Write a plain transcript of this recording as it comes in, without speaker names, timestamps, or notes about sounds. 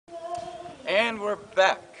And we're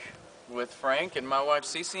back with Frank and my wife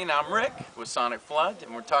Cece, and I'm Rick with SONICFLOOd,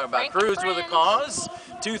 and we're talking about Cruise with a Cause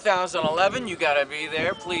 2011. You got to be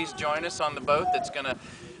there. Please join us on the boat that's going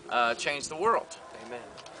to change the world. Amen.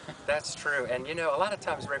 That's true. And you know, a lot of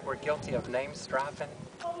times, Rick, we're guilty of name dropping.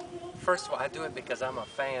 First of all, I do it because I'm a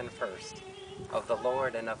fan first of the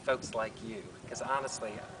Lord and of folks like you. Because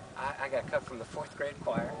honestly, I got cut from the 4th grade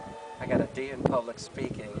choir. I got a D in public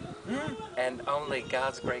speaking, and only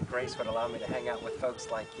God's great grace would allow me to hang out with folks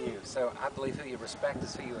like you. So I believe who you respect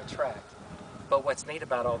is who you attract. But what's neat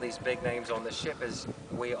about all these big names on the ship is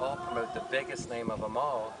we all promote the biggest name of them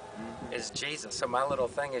all is Jesus. So my little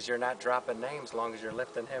thing is you're not dropping names as long as you're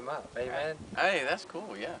lifting him up. Amen? Hey, that's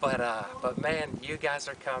cool, yeah. But man, you guys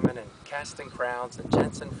are coming, and Casting Crowns and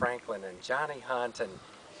Jensen Franklin and Johnny Hunt and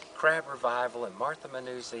Crab Revival and Martha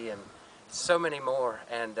Manuzzi and so many more,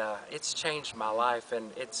 and it's changed my life.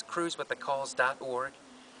 And it's cruisewiththecause.org,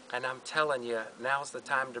 and I'm telling you, now's the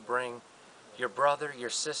time to bring your brother, your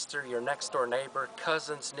sister, your next door neighbor,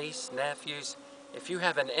 cousins, niece, nephews. If you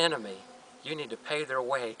have an enemy, you need to pay their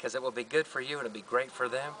way, because it will be good for you and it'll be great for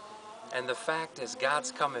them. And the fact is,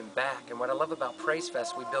 God's coming back. And what I love about Praise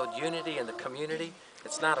Fest, we build unity in the community.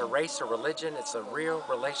 It's not a race or religion, it's a real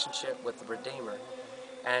relationship with the Redeemer.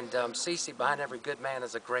 And Cece, behind every good man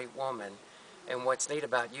is a great woman. And what's neat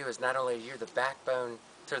about you is not only are you the backbone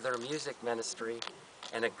to their music ministry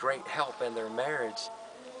and a great help in their marriage,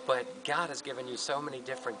 but God has given you so many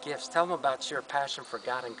different gifts. Tell them about your passion for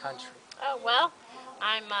God and country. Oh, well,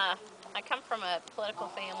 I come from a political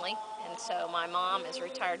family, and so my mom is a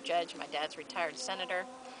retired judge, my dad's a retired senator,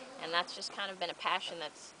 and that's just kind of been a passion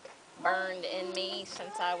that's burned in me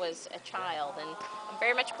since I was a child. And I'm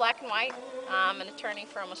very much black and white. I'm an attorney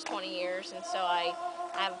for almost 20 years, and so I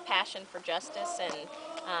have a passion for justice, and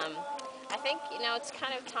I think, you know, it's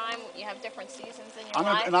kind of time. You have different seasons in your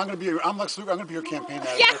life. And I'm Lex Luger. I'm going to be your campaign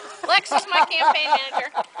manager. Yeah, Lex is my campaign manager.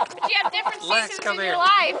 But you have different seasons in your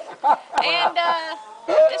life, and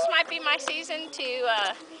this might be my season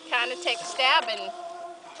to kind of take a stab and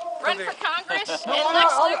run for Congress, and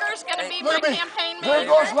Lex Luger's going to be my campaign manager. There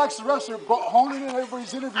goes Lex the rest of honing in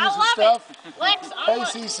everybody's interviews I love and stuff. it. Lex, Hey,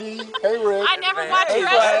 Cece. Hey, Rick. I never watched Hey,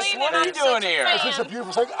 wrestling, Wes, what and are you I'm doing such a here? fan. It's a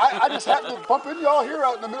beautiful thing. I just happened to bump into y'all here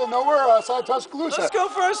out in the middle of nowhere outside Tuscaloosa. Let's go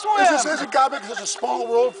for a swim. Isn't God because it's a small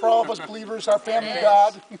world for all of us believers, our family of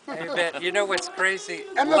God? Amen. You know what's crazy?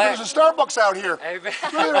 And look, there's a Starbucks out here. Amen.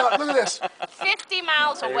 Look at this. 50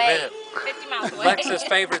 miles away. Amen. 50 miles away. Lex's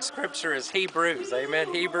favorite scripture is Hebrews.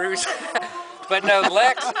 Amen. Hebrews. But no,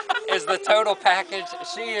 Lex is the total package.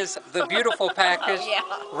 She is the beautiful package.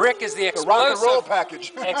 Oh, yeah. Rick is the Rock and roll explosive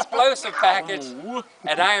package. explosive package,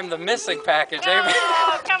 and I am the missing package. Amen.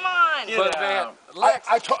 Oh, come on. But man, Lex,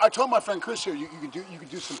 I told my friend Chris here, you could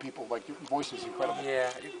do some people, like your voice is incredible. yeah,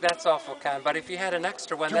 that's awful kind. But if you had an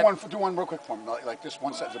extra one, Do one real quick for me, like this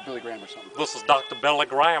one sentence of Billy Graham or something. This is Dr. Billy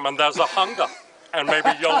Graham, and there's a hunger. And maybe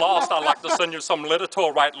you're lost. I'd like to send you some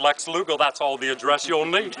literature, right? Lex Luger, that's all the address you'll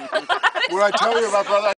need. What I tell you about brother?